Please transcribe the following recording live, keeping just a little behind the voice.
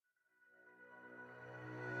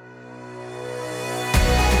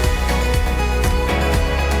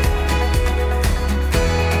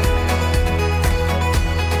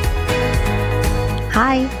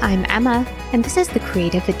I'm Emma, and this is the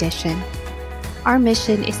Creative Edition. Our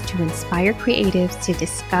mission is to inspire creatives to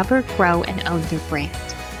discover, grow, and own their brand.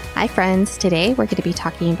 Hi friends, today we're going to be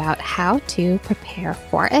talking about how to prepare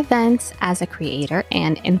for events as a creator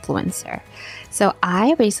and influencer. So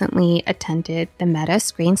I recently attended the Meta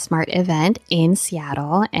Screen Smart event in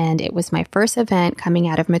Seattle, and it was my first event coming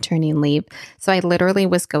out of maternity leave. So I literally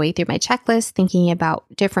was going through my checklist, thinking about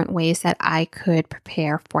different ways that I could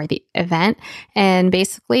prepare for the event. And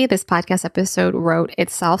basically this podcast episode wrote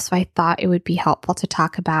itself. So I thought it would be helpful to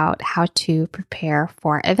talk about how to prepare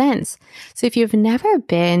for events. So if you've never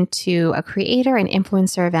been to a creator and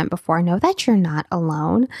influencer event before, know that you're not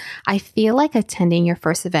alone. I feel like attending your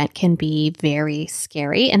first event can be very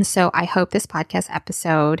scary. And so I hope this podcast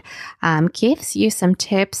episode gives you some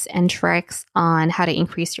tips and tricks on how to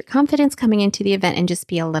increase your confidence coming into the event and just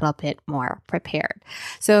be a little bit more prepared.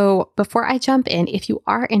 So before I jump in, if you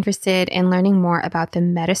are interested in learning more about the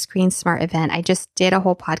Meta Screen Smart event, I just did a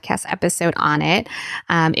whole podcast episode on it.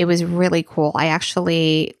 It was really cool. I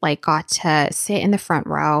actually got to sit in the front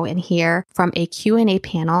row and hear from a Q&A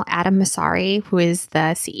panel. Adam Mosseri, who is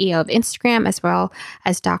the CEO of Instagram, as well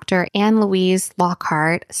as Dr. Anne Louise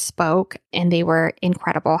Lockhart, spoke, and they were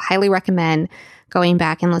incredible. Highly recommend going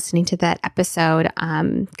back and listening to that episode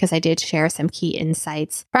because I did share some key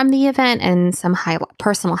insights from the event and some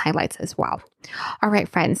personal highlights as well. All right,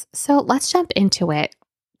 friends, so let's jump into it.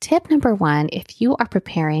 Tip number one, if you are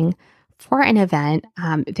preparing for an event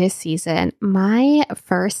this season, my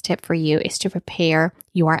first tip for you is to prepare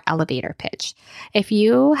your elevator pitch. If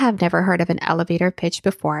you have never heard of an elevator pitch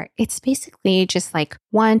before, it's basically just like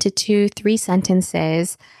 1 to 2, 3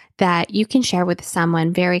 sentences that you can share with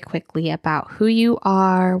someone very quickly about who you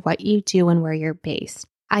are, what you do, and where you're based.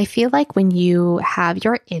 I feel like when you have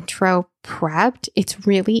your intro prepped, it's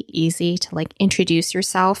really easy to introduce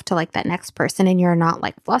yourself to that next person, and you're not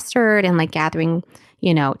flustered and gathering,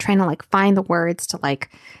 trying to find the words to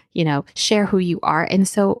share who you are. And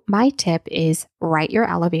so my tip is write your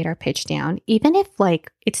elevator pitch down, even if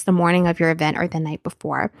it's the morning of your event or the night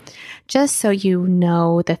before, just so you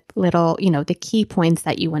know the little, the key points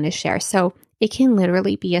that you want to share. So it can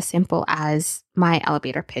literally be as simple as my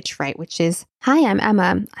elevator pitch, right? Which is, hi, I'm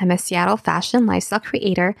Emma. I'm a Seattle fashion lifestyle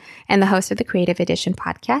creator and the host of the Creative Edition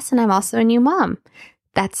podcast. And I'm also a new mom.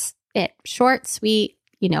 That's it. Short, sweet,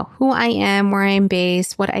 who I am, where I'm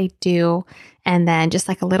based, what I do, and then just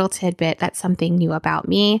a little tidbit that's something new about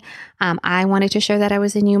me. I wanted to share that I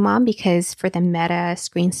was a new mom because for the Meta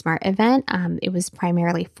Screen Smart event, it was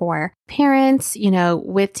primarily for parents,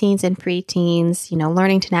 with teens and preteens,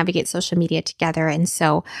 learning to navigate social media together. And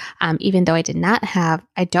so even though I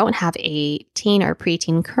don't have a teen or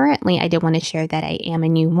preteen currently, I did want to share that I am a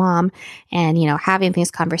new mom and, having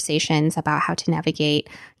these conversations about how to navigate,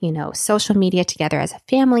 social media together as a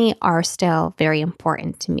family are still very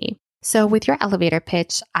important to me. So with your elevator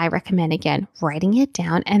pitch, I recommend, again, writing it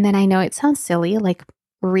down. And then I know it sounds silly,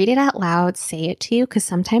 read it out loud, say it to you, because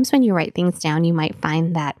sometimes when you write things down, you might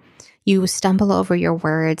find that you stumble over your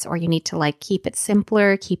words or you need to keep it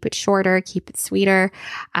simpler, keep it shorter, keep it sweeter.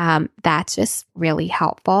 That's just really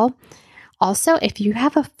helpful. Also, if you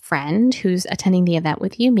have a friend who's attending the event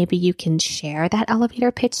with you, maybe you can share that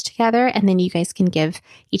elevator pitch together and then you guys can give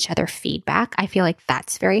each other feedback. I feel like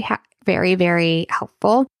that's very, very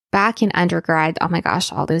helpful. Back in undergrad, oh my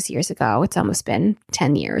gosh, all those years ago, it's almost been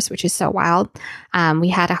 10 years, which is so wild. We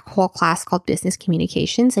had a whole class called Business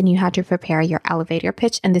Communications, and you had to prepare your elevator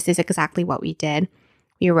pitch. And this is exactly what we did.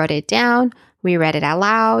 We wrote it down, we read it out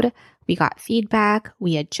loud, we got feedback,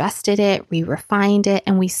 we adjusted it, we refined it,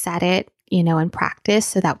 and we said it, in practice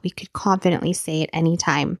so that we could confidently say it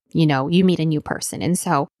anytime, you meet a new person. And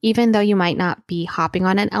so even though you might not be hopping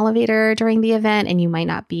on an elevator during the event and you might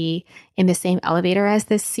not be in the same elevator as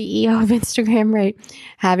the CEO of Instagram, right?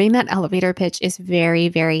 Having that elevator pitch is very,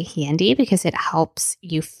 very handy because it helps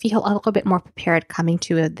you feel a little bit more prepared coming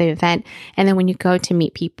to the event. And then when you go to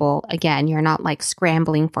meet people, again, you're not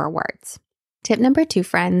scrambling for words. Tip number 2,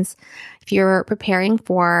 friends, if you're preparing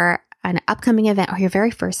for an upcoming event or your very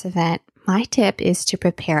first event, my tip is to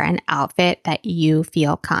prepare an outfit that you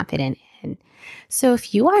feel confident in. So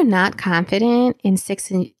if you are not confident in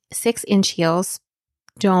 6-inch heels,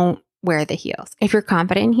 don't wear the heels. If you're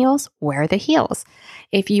confident in heels, wear the heels.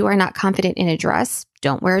 If you are not confident in a dress,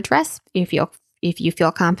 don't wear a dress. If you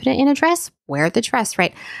feel confident in a dress, wear the dress,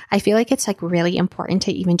 right? I feel like it's really important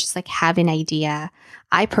to even just have an idea.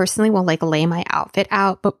 I personally will lay my outfit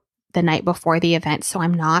out, but the night before the event, so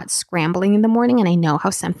I'm not scrambling in the morning and I know how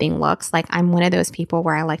something looks. I'm one of those people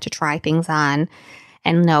where I like to try things on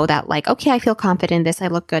and know that okay, I feel confident in this, I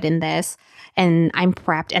look good in this, and I'm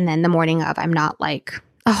prepped. And then the morning of, I'm not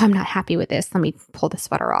oh, I'm not happy with this. Let me pull the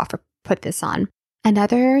sweater off or put this on.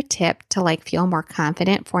 Another tip to like feel more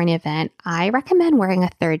confident for an event, I recommend wearing a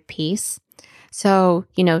third piece. So,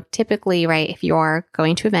 typically, right, if you're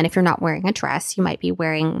going to an event, if you're not wearing a dress, you might be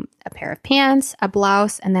wearing a pair of pants, a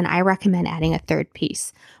blouse, and then I recommend adding a third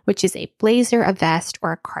piece, which is a blazer, a vest,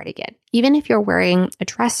 or a cardigan. Even if you're wearing a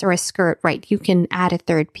dress or a skirt, right, you can add a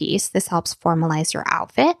third piece. This helps formalize your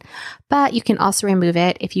outfit, but you can also remove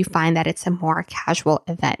it if you find that it's a more casual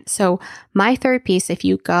event. So my third piece, if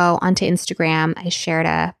you go onto Instagram, I shared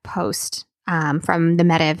a post from the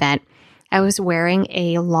Meta event. I was wearing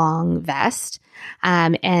a long vest.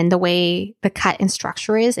 And the way the cut and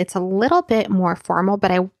structure is, it's a little bit more formal, but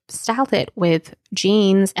I styled it with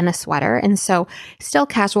jeans and a sweater. And so still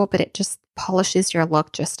casual, but it just polishes your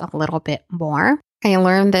look just a little bit more. I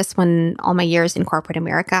learned this when all my years in corporate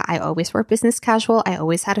America, I always wore business casual. I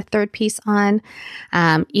always had a third piece on,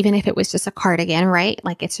 even if it was just a cardigan, right?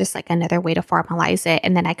 Like it's just like another way to formalize it.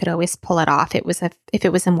 And then I could always pull it off. If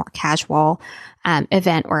it was a more casual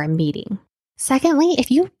event or a meeting. Secondly,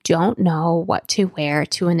 if you don't know what to wear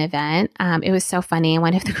to an event, it was so funny.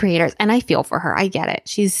 One of the creators, and I feel for her, I get it.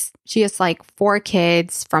 She has like 4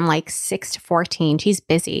 kids from like 6 to 14. She's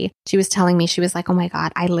busy. She was telling me, she was like, oh my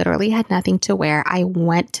God, I literally had nothing to wear. I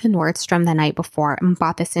went to Nordstrom the night before and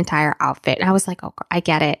bought this entire outfit. And I was like, oh, I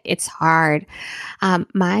get it. It's hard.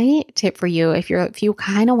 My tip for you, if you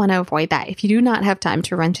kind of want to avoid that, if you do not have time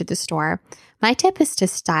to run to the store, my tip is to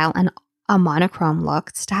style a monochrome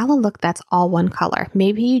look. Style a look that's all one color.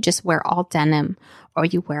 Maybe you just wear all denim, or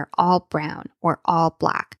you wear all brown or all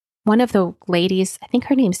black. One of the ladies, I think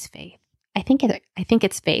her name's Faith. I think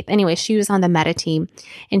it's Faith. Anyway, she was on the Meta team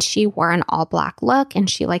and she wore an all black look and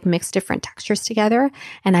she like mixed different textures together.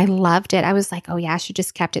 And I loved it. I was like, oh yeah, she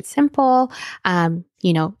just kept it simple.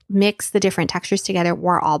 Mix the different textures together,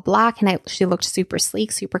 wore all black. And she looked super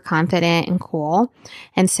sleek, super confident and cool.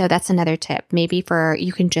 And so that's another tip. Maybe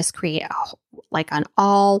you can just create an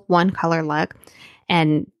all one color look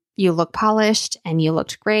and you look polished and you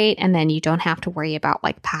looked great. And then you don't have to worry about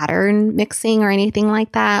like pattern mixing or anything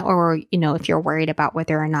like that. Or, if you're worried about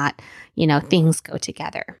whether or not, things go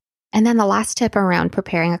together. And then the last tip around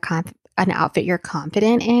preparing an outfit you're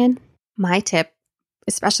confident in, my tip,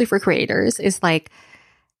 especially for creators, is like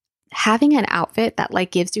having an outfit that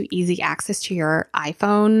like gives you easy access to your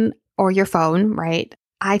iPhone or your phone, right?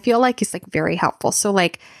 I feel like it's like very helpful. So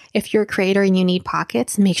like if you're a creator and you need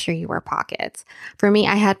pockets, make sure you wear pockets. For me,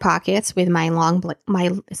 I had pockets with my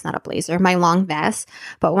it's not a blazer, my long vest.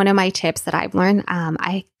 But one of my tips that I've learned,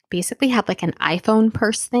 I basically had like an iPhone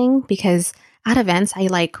purse thing because at events,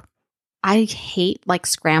 I hate like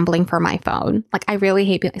scrambling for my phone. Like I really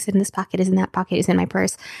hate being, is it in this pocket? Is in that pocket? Is in my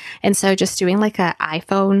purse? And so just doing like an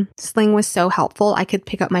iPhone sling was so helpful. I could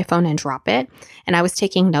pick up my phone and drop it. And I was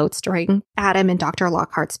taking notes during Adam and Dr.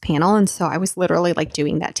 Lockhart's panel. And so I was literally like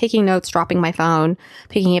doing that, taking notes, dropping my phone,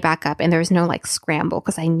 picking it back up. And there was no like scramble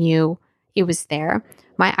because I knew it was there.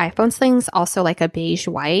 My iPhone sling's also like a beige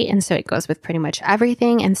white, and so it goes with pretty much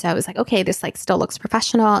everything. And so I was like, okay, this like still looks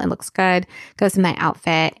professional and looks good, goes in my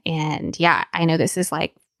outfit. And yeah, I know this is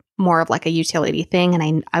like more of like a utility thing,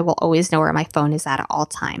 and I will always know where my phone is at all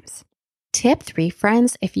times. Tip 3,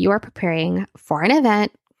 friends, if you are preparing for an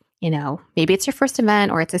event, maybe it's your first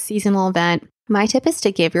event or it's a seasonal event, my tip is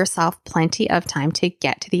to give yourself plenty of time to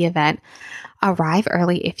get to the event. Arrive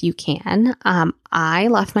early if you can. I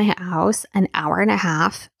left my house an hour and a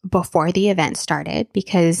half before the event started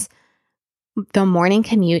because the morning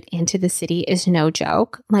commute into the city is no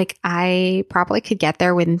joke. Like I probably could get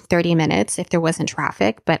there within 30 minutes if there wasn't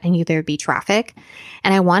traffic, but I knew there'd be traffic.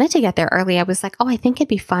 And I wanted to get there early. I was like, oh, I think it'd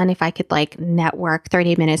be fun if I could like network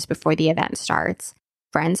 30 minutes before the event starts.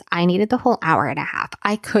 Friends, I needed the whole hour and a half.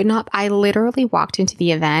 I literally walked into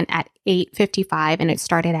the event at 8:55 and it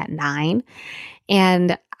started at 9.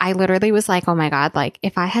 And I literally was like, oh my God, like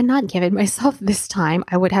if I had not given myself this time,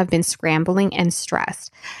 I would have been scrambling and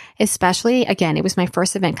stressed. Especially, again, it was my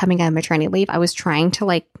first event coming out of maternity leave. I was trying to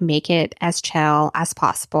like make it as chill as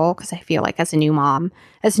possible because I feel like as a new mom,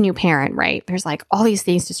 as a new parent, right? There's like all these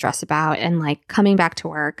things to stress about and like coming back to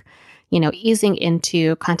work, easing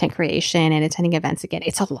into content creation and attending events again.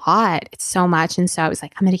 It's a lot. It's so much. And so I was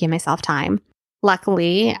like, I'm going to give myself time.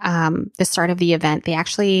 Luckily, the start of the event, they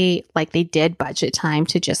actually they did budget time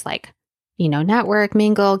to just network,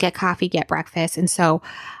 mingle, get coffee, get breakfast. And so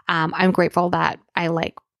I'm grateful that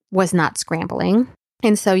I was not scrambling.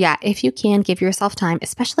 And so, yeah, if you can give yourself time,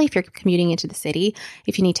 especially if you're commuting into the city,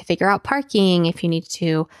 if you need to figure out parking, if you need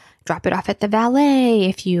to drop it off at the valet,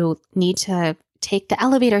 if you need to take the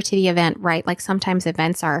elevator to the event, right? Like sometimes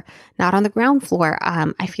events are not on the ground floor.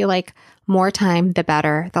 I feel like more time, the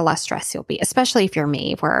better, the less stressed you'll be, especially if you're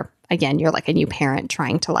me, where again, you're like a new parent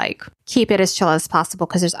trying to like keep it as chill as possible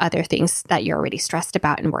because there's other things that you're already stressed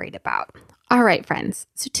about and worried about. All right, friends.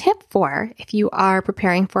 So tip 4, if you are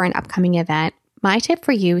preparing for an upcoming event, my tip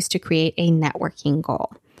for you is to create a networking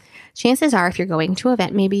goal. Chances are if you're going to an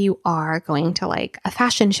event, maybe you are going to like a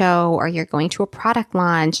fashion show, or you're going to a product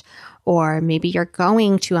launch, or maybe you're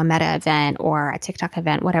going to a Meta event or a TikTok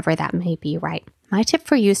event, whatever that may be, right? My tip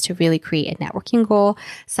for you is to really create a networking goal,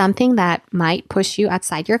 something that might push you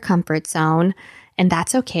outside your comfort zone. And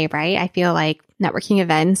that's okay, right? I feel like networking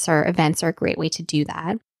events are a great way to do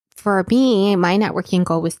that. For me, my networking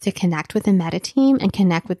goal was to connect with the Meta team and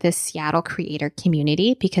connect with the Seattle creator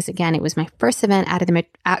community, because again, it was my first event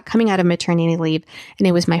coming out of maternity leave, and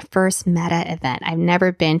it was my first Meta event. I've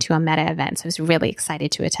never been to a Meta event, so I was really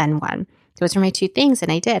excited to attend one. Those were my 2 things,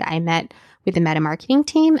 and I did. I met with the Meta marketing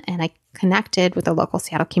team, and I connected with the local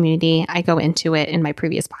Seattle community. I go into it in my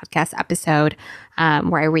previous podcast episode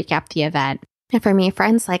where I recap the event. And for me,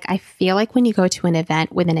 friends, like I feel like when you go to an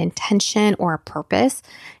event with an intention or a purpose,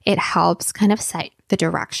 it helps kind of set the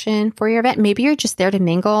direction for your event. Maybe you're just there to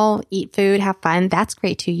mingle, eat food, have fun. That's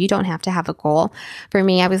great too. You don't have to have a goal. For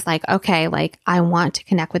me, I was like, okay, like I want to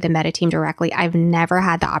connect with the Meta team directly. I've never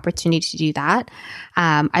had the opportunity to do that.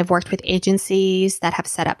 I've worked with agencies that have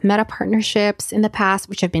set up Meta partnerships in the past,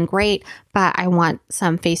 which have been great, but I want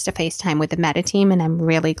some face-to-face time with the Meta team. And I'm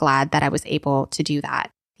really glad that I was able to do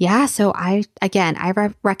that. Yeah. So I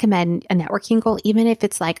recommend a networking goal, even if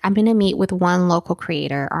it's like, I'm going to meet with one local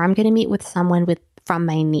creator, or I'm going to meet with someone from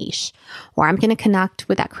my niche, or I'm going to connect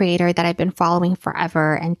with that creator that I've been following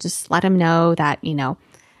forever and just let them know that, you know,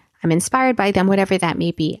 I'm inspired by them, whatever that may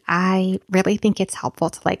be. I really think it's helpful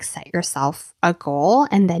to like set yourself a goal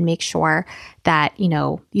and then make sure that, you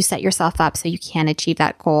know, you set yourself up so you can achieve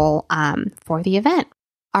that goal for the event.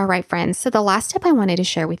 All right, friends. So the last tip I wanted to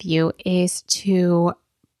share with you is to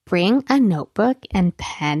bring a notebook and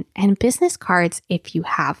pen and business cards if you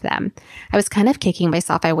have them. I was kind of kicking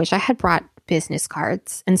myself. I wish I had brought business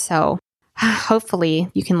cards. And so hopefully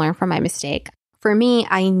you can learn from my mistake. For me,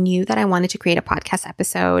 I knew that I wanted to create a podcast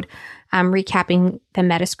episode recapping the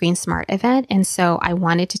Metascreen Smart event. And so I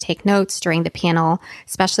wanted to take notes during the panel,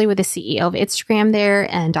 especially with the CEO of Instagram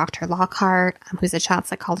there and Dr. Lockhart, who's a child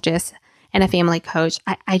psychologist and a family coach.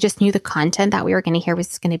 I just knew the content that we were going to hear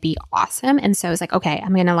was going to be awesome. And so I was like, okay,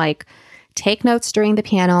 I'm going to like take notes during the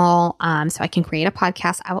panel so I can create a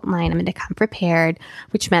podcast outline. I'm going to come prepared,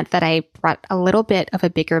 which meant that I brought a little bit of a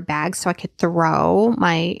bigger bag so I could throw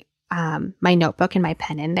my notebook and my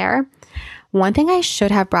pen in there. One thing I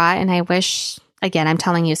should have brought, and I wish, again, I'm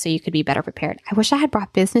telling you so you could be better prepared. I wish I had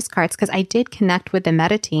brought business cards, because I did connect with the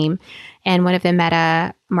Meta team, and one of the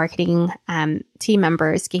Meta marketing team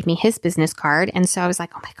members gave me his business card. And so I was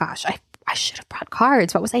like, oh my gosh, I should have brought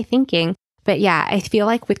cards. What was I thinking? But yeah, I feel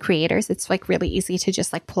like with creators, it's like really easy to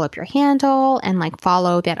just like pull up your handle and like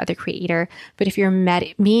follow that other creator. But if you're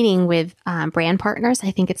meeting with brand partners, I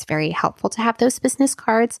think it's very helpful to have those business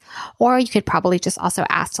cards. Or you could probably just also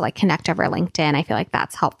ask to like connect over LinkedIn. I feel like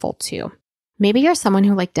that's helpful too. Maybe you're someone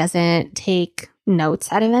who like doesn't take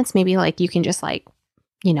notes at events. Maybe like you can just like,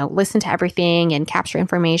 you know, listen to everything and capture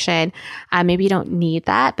information. Maybe you don't need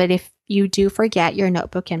that. But if you do forget your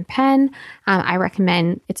notebook and pen, I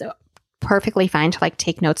recommend it's perfectly fine to like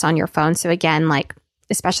take notes on your phone. So again, like,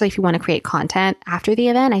 especially if you want to create content after the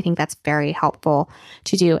event, I think that's very helpful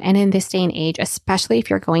to do. And in this day and age, especially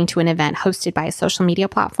if you're going to an event hosted by a social media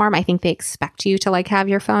platform, I think they expect you to like have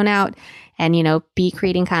your phone out and, you know, be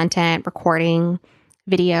creating content, recording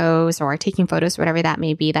videos or taking photos, whatever that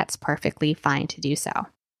may be. That's perfectly fine to do so.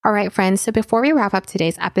 All right, friends. So before we wrap up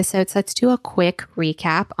today's episodes, let's do a quick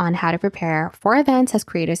recap on how to prepare for events as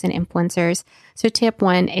creators and influencers. So tip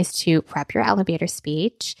 1 is to prep your elevator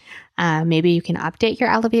speech. Maybe you can update your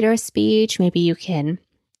elevator speech. Maybe you can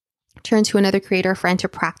turn to another creator friend to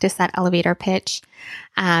practice that elevator pitch.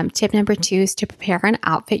 Tip number 2 is to prepare an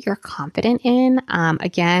outfit you're confident in.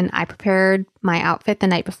 Again, I prepared my outfit the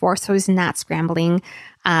night before, so I was not scrambling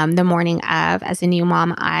the morning of. As a new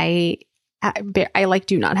mom, I like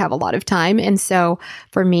do not have a lot of time. And so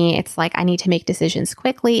for me, it's like I need to make decisions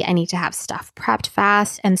quickly. I need to have stuff prepped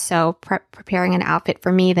fast. And so preparing an outfit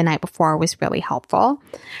for me the night before was really helpful.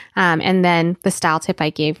 And then the style tip I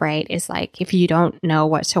gave, right, is like, if you don't know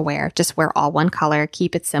what to wear, just wear all one color,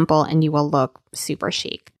 keep it simple, and you will look super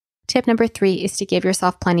chic. Tip number 3 is to give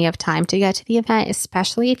yourself plenty of time to get to the event,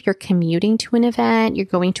 especially if you're commuting to an event, you're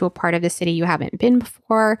going to a part of the city you haven't been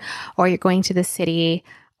before, or you're going to the city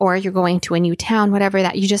or you're going to a new town, whatever,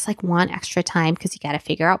 that you just like want extra time because you got to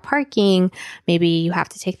figure out parking. Maybe you have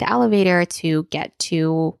to take the elevator to get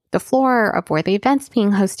to the floor of where the event's being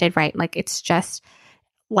hosted, right? Like it's just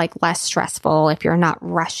like less stressful if you're not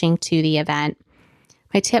rushing to the event.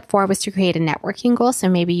 My tip 4 was to create a networking goal. So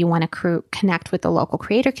maybe you want to connect with the local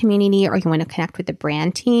creator community, or you want to connect with the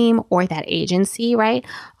brand team or that agency, right?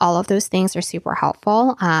 All of those things are super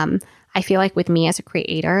helpful. I feel like with me as a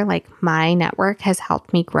creator, like my network has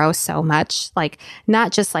helped me grow so much, like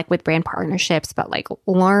not just like with brand partnerships, but like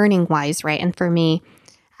learning wise, right? And for me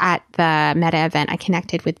at the Meta event, I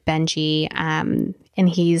connected with Benji, and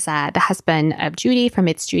he's the husband of Judy from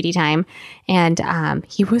It's Judy Time. And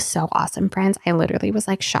he was so awesome, friends. I literally was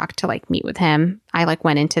like shocked to like meet with him. I like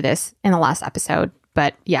went into this in the last episode,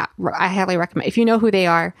 but yeah, I highly recommend, if you know who they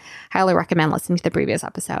are, highly recommend listening to the previous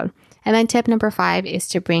episode. And then tip number 5 is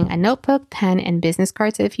to bring a notebook, pen, and business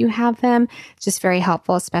cards if you have them. It's just very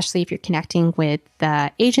helpful, especially if you're connecting with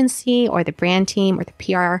the agency or the brand team or the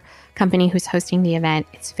PR company who's hosting the event.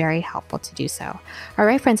 It's very helpful to do so. All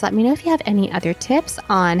right, friends, let me know if you have any other tips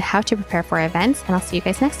on how to prepare for events, and I'll see you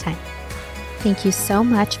guys next time. Thank you so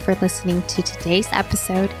much for listening to today's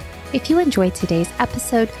episode. If you enjoyed today's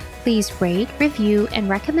episode, please rate, review, and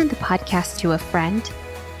recommend the podcast to a friend.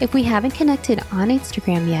 If we haven't connected on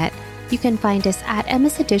Instagram yet, you can find us at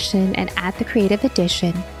MS Edition and at The Creative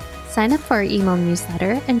Edition. Sign up for our email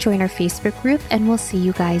newsletter and join our Facebook group, and we'll see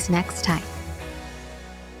you guys next time.